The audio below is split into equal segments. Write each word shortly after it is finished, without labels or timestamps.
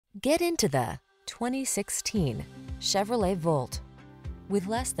Get into the 2016 Chevrolet Volt. With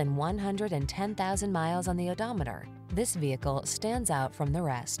less than 110,000 miles on the odometer, this vehicle stands out from the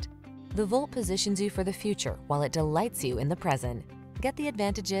rest. The Volt positions you for the future while it delights you in the present. Get the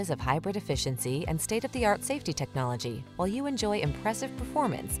advantages of hybrid efficiency and state-of-the-art safety technology while you enjoy impressive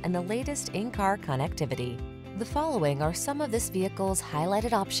performance and the latest in-car connectivity. The following are some of this vehicle's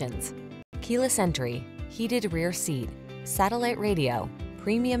highlighted options: keyless entry, heated rear seat, satellite radio,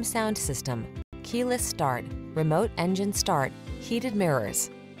 premium sound system, keyless start, remote engine start, heated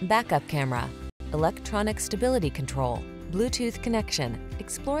mirrors, backup camera, electronic stability control, Bluetooth connection.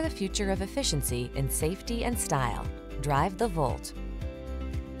 Explore the future of efficiency in safety and style. Drive the Volt.